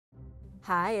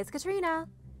Hi, it's Katrina.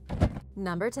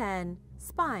 Number 10.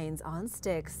 Spines on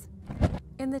sticks.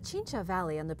 In the Chincha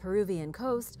Valley on the Peruvian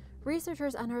coast,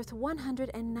 researchers unearthed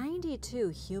 192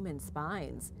 human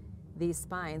spines. These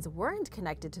spines weren't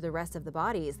connected to the rest of the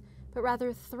bodies, but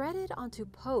rather threaded onto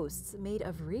posts made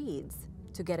of reeds.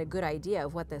 To get a good idea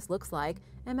of what this looks like,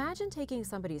 imagine taking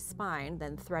somebody's spine,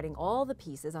 then threading all the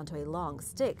pieces onto a long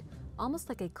stick, almost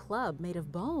like a club made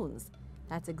of bones.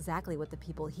 That's exactly what the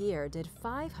people here did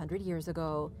 500 years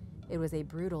ago. It was a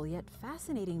brutal yet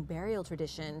fascinating burial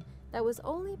tradition that was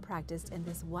only practiced in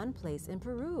this one place in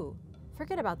Peru.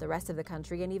 Forget about the rest of the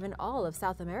country and even all of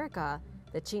South America.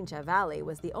 The Chincha Valley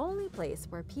was the only place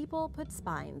where people put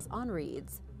spines on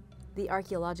reeds. The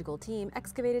archaeological team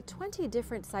excavated 20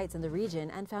 different sites in the region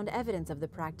and found evidence of the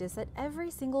practice at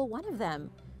every single one of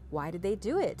them. Why did they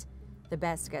do it? The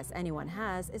best guess anyone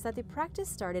has is that the practice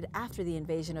started after the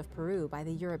invasion of Peru by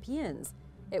the Europeans.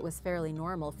 It was fairly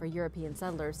normal for European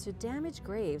settlers to damage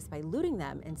graves by looting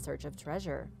them in search of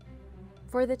treasure.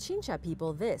 For the Chincha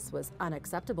people, this was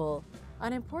unacceptable.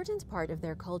 An important part of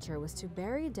their culture was to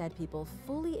bury dead people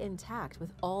fully intact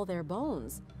with all their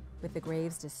bones. With the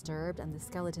graves disturbed and the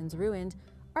skeletons ruined,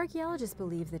 archaeologists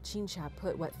believe the Chincha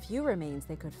put what few remains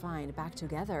they could find back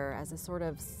together as a sort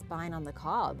of spine on the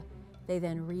cob. They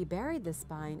then reburied the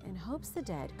spine in hopes the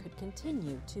dead could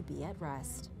continue to be at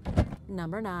rest.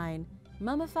 Number 9.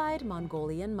 Mummified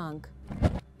Mongolian monk.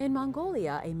 In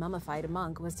Mongolia, a mummified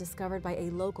monk was discovered by a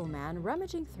local man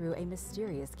rummaging through a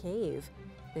mysterious cave.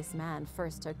 This man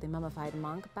first took the mummified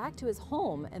monk back to his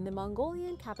home in the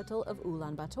Mongolian capital of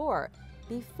Ulaanbaatar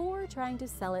before trying to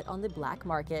sell it on the black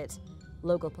market.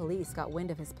 Local police got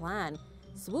wind of his plan,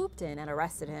 swooped in and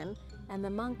arrested him, and the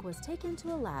monk was taken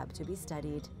to a lab to be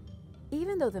studied.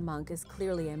 Even though the monk is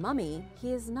clearly a mummy,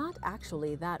 he is not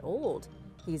actually that old.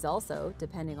 He's also,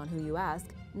 depending on who you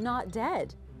ask, not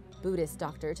dead. Buddhist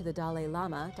doctor to the Dalai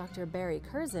Lama, Dr. Barry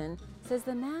Curzon, says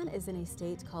the man is in a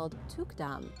state called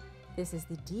tukdam. This is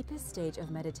the deepest stage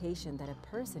of meditation that a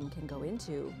person can go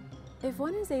into. If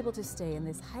one is able to stay in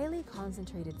this highly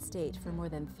concentrated state for more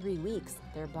than 3 weeks,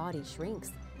 their body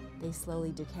shrinks. They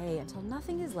slowly decay until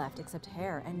nothing is left except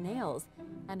hair and nails,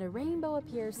 and a rainbow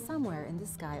appears somewhere in the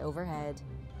sky overhead.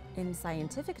 In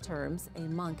scientific terms, a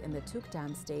monk in the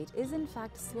tukdam state is in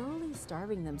fact slowly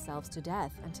starving themselves to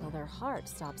death until their heart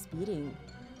stops beating.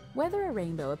 Whether a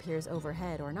rainbow appears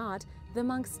overhead or not, the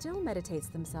monk still meditates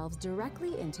themselves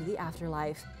directly into the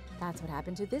afterlife. That's what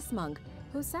happened to this monk,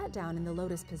 who sat down in the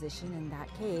lotus position in that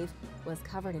cave, was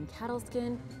covered in cattle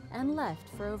skin, and left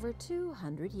for over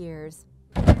 200 years.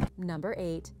 Number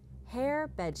 8. Hair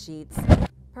bedsheets.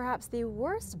 Perhaps the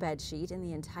worst bedsheet in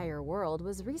the entire world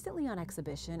was recently on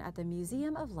exhibition at the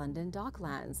Museum of London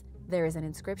Docklands. There is an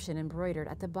inscription embroidered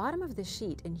at the bottom of the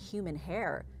sheet in human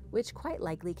hair, which quite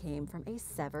likely came from a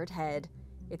severed head.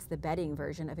 It's the bedding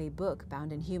version of a book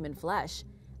bound in human flesh,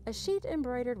 a sheet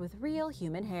embroidered with real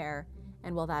human hair.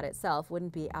 And while that itself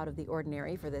wouldn't be out of the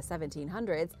ordinary for the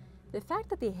 1700s, the fact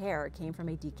that the hair came from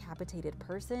a decapitated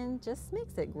person just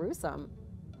makes it gruesome.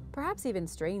 Perhaps even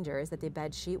stranger is that the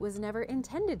bedsheet was never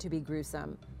intended to be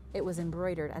gruesome. It was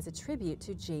embroidered as a tribute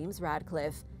to James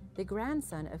Radcliffe, the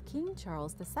grandson of King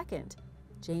Charles II.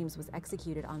 James was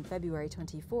executed on February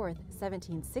 24,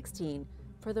 1716,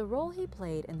 for the role he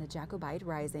played in the Jacobite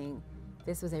Rising.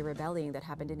 This was a rebellion that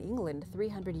happened in England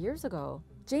 300 years ago.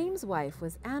 James' wife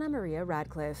was Anna Maria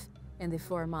Radcliffe. In the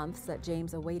 4 months that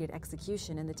James awaited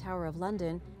execution in the Tower of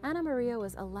London, Anna Maria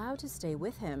was allowed to stay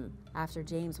with him. After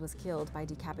James was killed by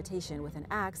decapitation with an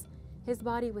axe, his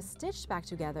body was stitched back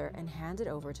together and handed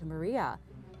over to Maria.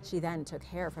 She then took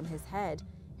hair from his head,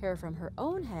 hair from her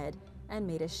own head, and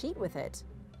made a sheet with it.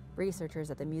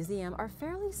 Researchers at the museum are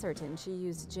fairly certain she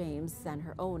used James' and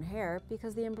her own hair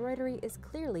because the embroidery is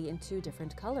clearly in 2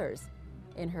 different colors.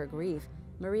 In her grief,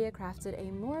 Maria crafted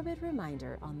a morbid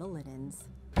reminder on the linens.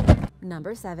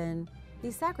 Number 7.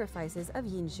 The sacrifices of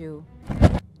Yinshu.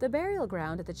 The burial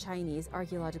ground at the Chinese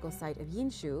archaeological site of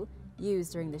Yinshu,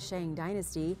 used during the Shang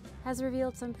dynasty, has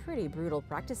revealed some pretty brutal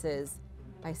practices.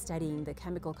 By studying the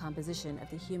chemical composition of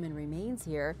the human remains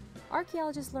here,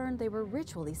 archaeologists learned they were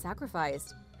ritually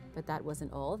sacrificed. But that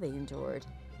wasn't all they endured.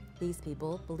 These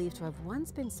people, believed to have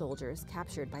once been soldiers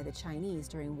captured by the Chinese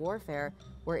during warfare,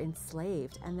 were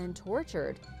enslaved and then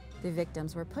tortured. The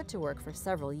victims were put to work for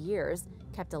several years,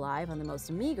 kept alive on the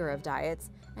most meager of diets,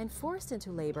 and forced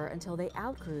into labor until they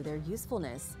outgrew their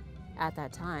usefulness. At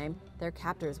that time, their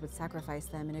captors would sacrifice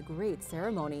them in a great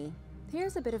ceremony.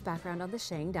 Here's a bit of background on the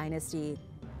Shang dynasty.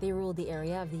 They ruled the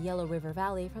area of the Yellow River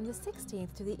Valley from the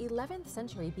 16th to the 11th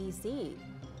century BC.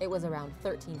 It was around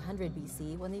 1300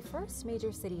 BC when the first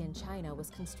major city in China was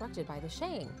constructed by the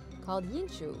Shang, called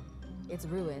Yinshu. Its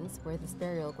ruins, where this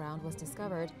burial ground was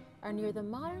discovered, are near the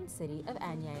modern city of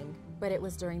Anyang. But it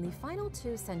was during the final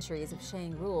 2 centuries of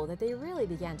Shang rule that they really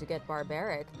began to get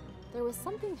barbaric. There was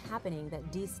something happening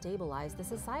that destabilized the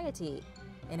society.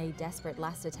 In a desperate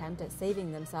last attempt at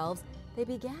saving themselves, they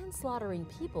began slaughtering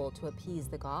people to appease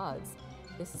the gods.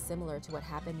 This is similar to what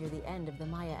happened near the end of the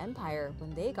Maya Empire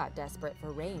when they got desperate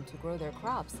for rain to grow their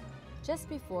crops, just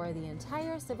before the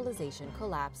entire civilization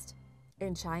collapsed.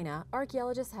 In China,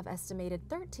 archaeologists have estimated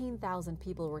 13,000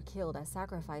 people were killed as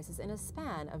sacrifices in a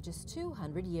span of just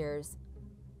 200 years.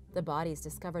 The bodies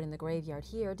discovered in the graveyard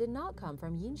here did not come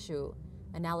from Yinshu.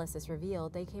 Analysis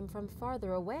revealed they came from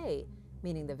farther away,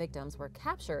 meaning the victims were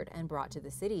captured and brought to the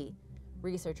city.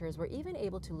 Researchers were even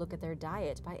able to look at their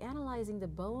diet by analyzing the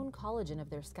bone collagen of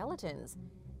their skeletons.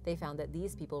 They found that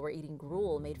these people were eating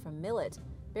gruel made from millet,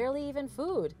 barely even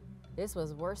food. This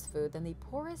was worse food than the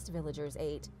poorest villagers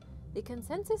ate. The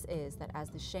consensus is that as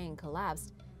the Shang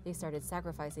collapsed, they started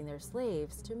sacrificing their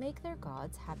slaves to make their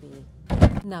gods happy.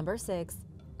 Number 6.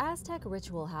 Aztec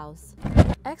Ritual House.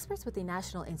 Experts with the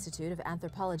National Institute of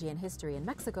Anthropology and History in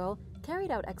Mexico carried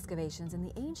out excavations in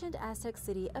the ancient Aztec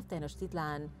city of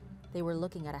Tenochtitlan. They were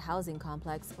looking at a housing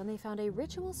complex when they found a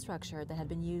ritual structure that had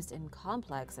been used in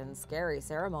complex and scary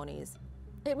ceremonies.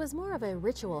 It was more of a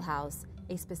ritual house,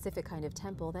 a specific kind of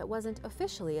temple that wasn't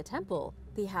officially a temple.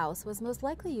 The house was most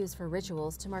likely used for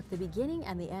rituals to mark the beginning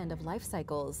and the end of life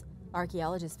cycles.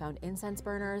 Archaeologists found incense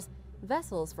burners,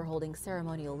 vessels for holding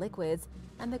ceremonial liquids,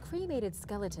 and the cremated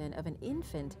skeleton of an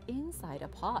infant inside a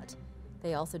pot.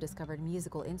 They also discovered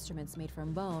musical instruments made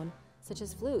from bone, such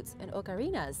as flutes and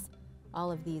ocarinas. All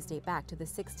of these date back to the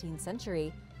 16th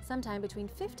century, sometime between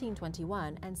 1521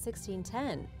 and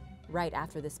 1610, right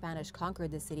after the Spanish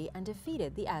conquered the city and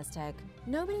defeated the Aztec.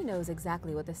 Nobody knows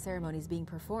exactly what the ceremonies being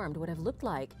performed would have looked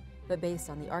like, but based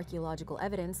on the archaeological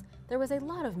evidence, there was a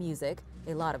lot of music,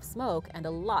 a lot of smoke, and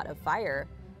a lot of fire.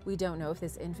 We don't know if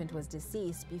this infant was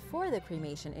deceased before the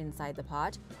cremation inside the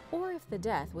pot, or if the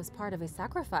death was part of a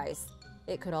sacrifice.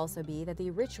 It could also be that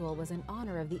the ritual was in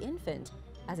honor of the infant,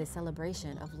 as a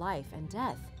celebration of life and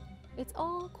death. It's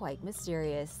all quite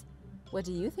mysterious. What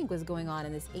do you think was going on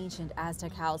in this ancient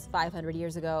Aztec house 500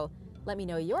 years ago? Let me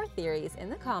know your theories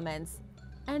in the comments.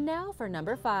 And now for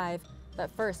number 5. But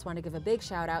first, want to give a big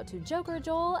shout out to Joker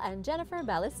Joel and Jennifer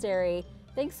Ballesteri.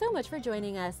 Thanks so much for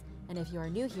joining us. And if you are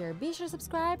new here, be sure to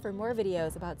subscribe for more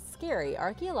videos about scary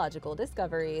archaeological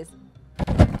discoveries.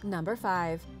 Number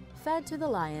 5. Fed to the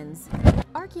lions.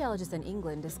 Archaeologists in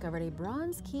England discovered a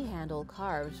bronze key handle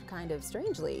carved kind of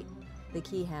strangely. The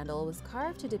key handle was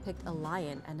carved to depict a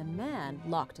lion and a man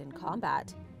locked in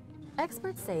combat.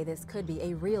 Experts say this could be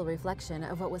a real reflection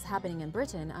of what was happening in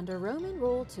Britain under Roman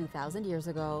rule 2,000 years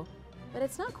ago. But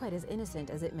it's not quite as innocent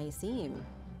as it may seem.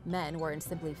 Men weren't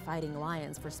simply fighting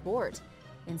lions for sport.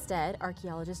 Instead,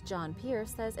 archaeologist John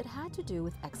Pierce says it had to do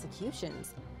with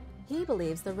executions. He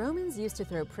believes the Romans used to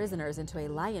throw prisoners into a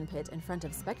lion pit in front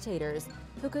of spectators,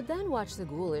 who could then watch the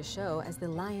ghoulish show as the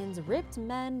lions ripped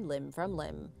men limb from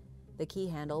limb. The key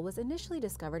handle was initially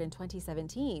discovered in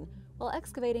 2017 while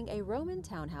excavating a Roman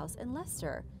townhouse in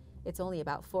Leicester. It's only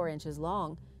about 4 inches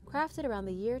long, crafted around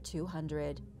the year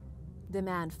 200. The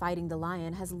man fighting the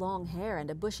lion has long hair and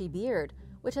a bushy beard,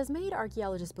 which has made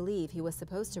archaeologists believe he was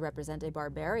supposed to represent a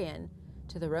barbarian.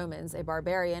 To the Romans, a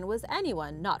barbarian was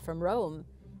anyone not from Rome.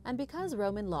 And because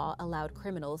Roman law allowed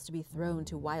criminals to be thrown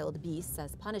to wild beasts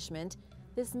as punishment,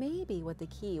 this may be what the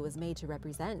key was made to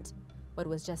represent. What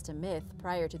was just a myth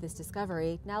prior to this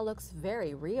discovery now looks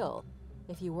very real.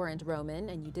 If you weren't Roman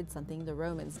and you did something the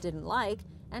Romans didn't like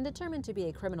and determined to be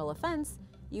a criminal offense,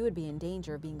 you would be in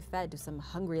danger of being fed to some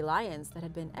hungry lions that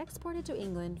had been exported to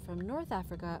England from North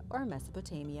Africa or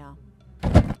Mesopotamia.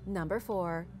 Number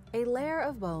 4. A lair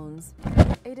of bones.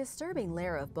 A disturbing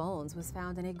lair of bones was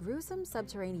found in a gruesome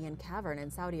subterranean cavern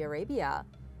in Saudi Arabia.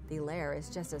 The lair is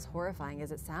just as horrifying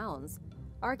as it sounds.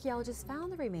 Archaeologists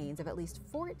found the remains of at least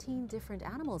 14 different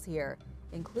animals here,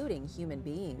 including human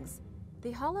beings.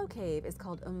 The hollow cave is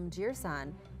called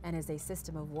Jirsan and is a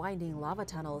system of winding lava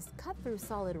tunnels cut through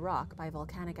solid rock by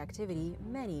volcanic activity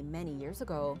many years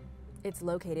ago. It's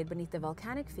located beneath the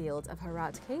volcanic fields of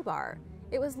Harat Kebar.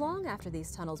 It was long after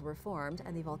these tunnels were formed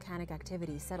and the volcanic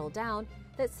activity settled down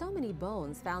that so many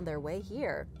bones found their way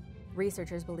here.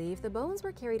 Researchers believe the bones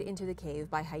were carried into the cave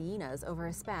by hyenas over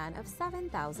a span of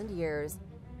 7,000 years.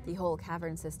 The whole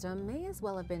cavern system may as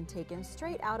well have been taken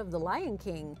straight out of The Lion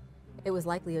King. It was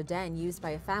likely a den used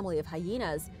by a family of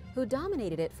hyenas who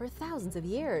dominated it for thousands of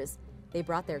years. They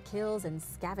brought their kills and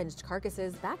scavenged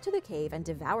carcasses back to the cave and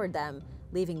devoured them,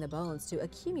 leaving the bones to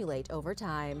accumulate over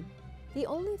time. The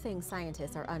only thing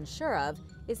scientists are unsure of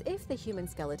is if the human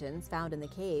skeletons found in the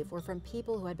cave were from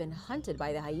people who had been hunted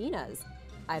by the hyenas.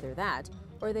 Either that,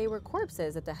 or they were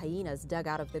corpses that the hyenas dug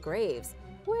out of the graves,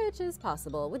 which is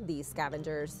possible with these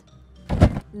scavengers.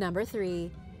 Number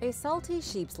 3. A salty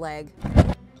sheep's leg.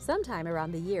 Sometime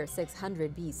around the year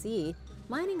 600 BC,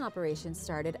 mining operations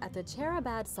started at the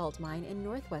Cherabad salt mine in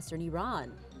northwestern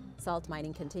Iran. Salt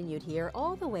mining continued here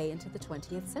all the way into the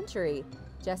 20th century,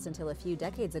 just until a few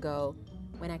decades ago.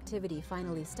 When activity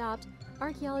finally stopped,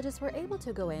 archaeologists were able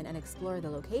to go in and explore the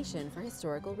location for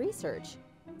historical research.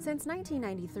 Since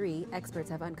 1993,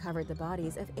 experts have uncovered the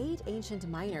bodies of 8 ancient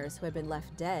miners who had been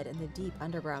left dead in the deep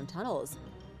underground tunnels.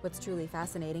 What's truly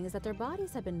fascinating is that their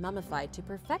bodies have been mummified to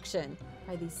perfection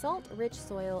by the salt-rich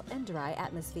soil and dry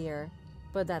atmosphere.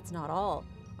 But that's not all.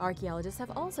 Archaeologists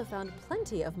have also found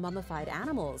plenty of mummified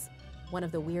animals. One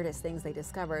of the weirdest things they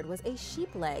discovered was a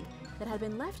sheep leg that had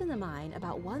been left in the mine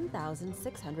about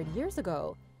 1,600 years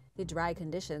ago. The dry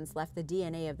conditions left the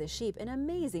DNA of the sheep in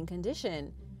amazing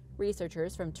condition.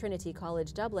 Researchers from Trinity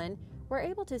College Dublin were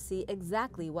able to see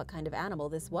exactly what kind of animal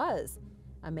this was.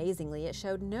 Amazingly, it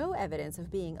showed no evidence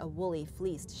of being a woolly,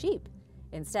 fleeced sheep.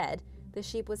 Instead, the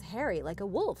sheep was hairy like a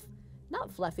wolf,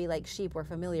 not fluffy like sheep we're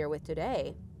familiar with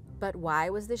today. But why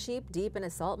was the sheep deep in a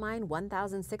salt mine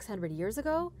 1,600 years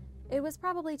ago? It was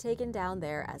probably taken down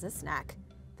there as a snack.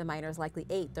 The miners likely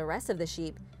ate the rest of the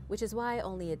sheep, which is why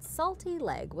only its salty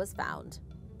leg was found.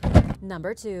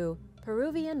 Number 2.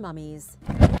 Peruvian mummies.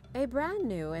 A brand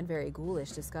new and very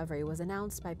ghoulish discovery was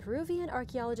announced by Peruvian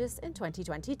archaeologists in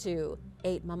 2022.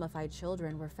 8 mummified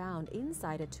children were found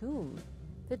inside a tomb.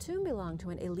 The tomb belonged to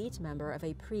an elite member of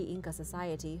a pre-Inca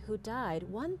society who died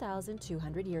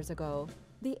 1,200 years ago.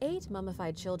 The 8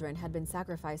 mummified children had been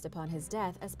sacrificed upon his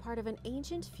death as part of an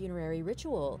ancient funerary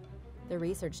ritual. The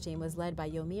research team was led by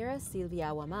Yomira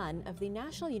Silvia Waman of the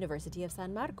National University of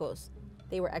San Marcos.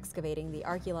 They were excavating the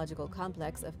archaeological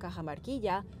complex of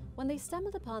Cajamarquilla when they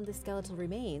stumbled upon the skeletal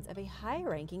remains of a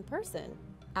high-ranking person.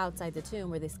 Outside the tomb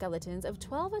were the skeletons of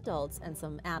 12 adults and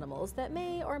some animals that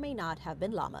may or may not have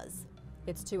been llamas.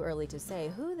 It's too early to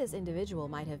say who this individual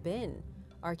might have been.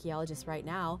 Archaeologists right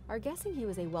now are guessing he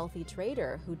was a wealthy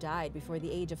trader who died before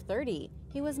the age of 30.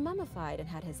 He was mummified and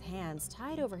had his hands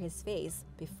tied over his face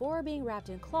before being wrapped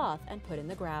in cloth and put in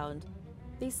the ground.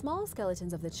 These small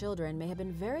skeletons of the children may have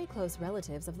been very close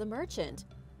relatives of the merchant.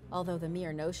 Although the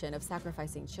mere notion of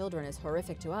sacrificing children is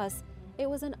horrific to us, it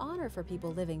was an honor for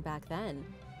people living back then.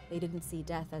 They didn't see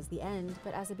death as the end,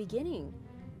 but as a beginning.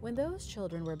 When those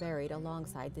children were buried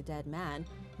alongside the dead man,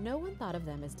 no one thought of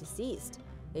them as deceased.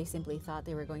 They simply thought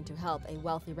they were going to help a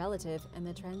wealthy relative in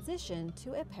the transition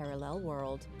to a parallel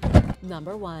world.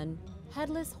 Number 1.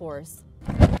 Headless horse.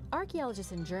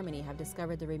 Archaeologists in Germany have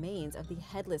discovered the remains of the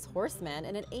Headless Horseman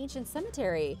in an ancient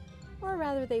cemetery. Or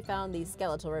rather, they found the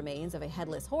skeletal remains of a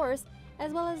headless horse,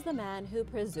 as well as the man who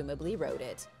presumably rode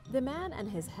it. The man and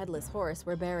his headless horse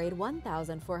were buried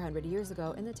 1,400 years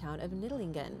ago in the town of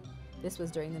Nidlingen. This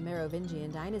was during the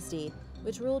Merovingian dynasty,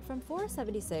 which ruled from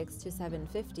 476 to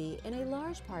 750 in a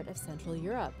large part of Central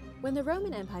Europe. When the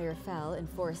Roman Empire fell in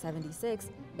 476,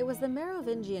 it was the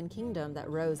Merovingian kingdom that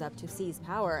rose up to seize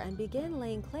power and begin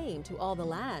laying claim to all the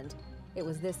land. It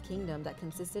was this kingdom that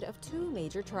consisted of 2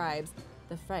 major tribes,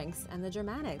 the Franks and the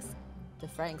Germanics. The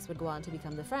Franks would go on to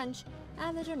become the French,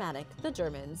 and the Germanic, the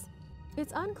Germans.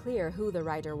 It's unclear who the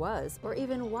writer was, or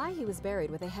even why he was buried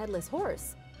with a headless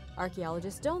horse.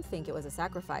 Archaeologists don't think it was a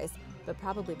sacrifice, but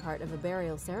probably part of a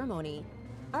burial ceremony.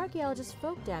 Archaeologist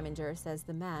Folk Daminger says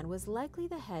the man was likely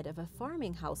the head of a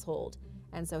farming household,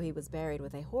 and so he was buried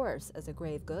with a horse as a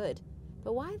grave good.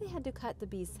 But why they had to cut the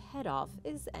beast's head off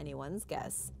is anyone's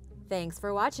guess. Thanks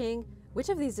for watching! Which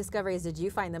of these discoveries did you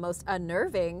find the most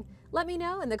unnerving? Let me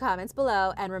know in the comments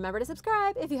below, and remember to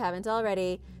subscribe if you haven't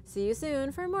already. See you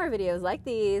soon for more videos like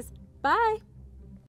these. Bye!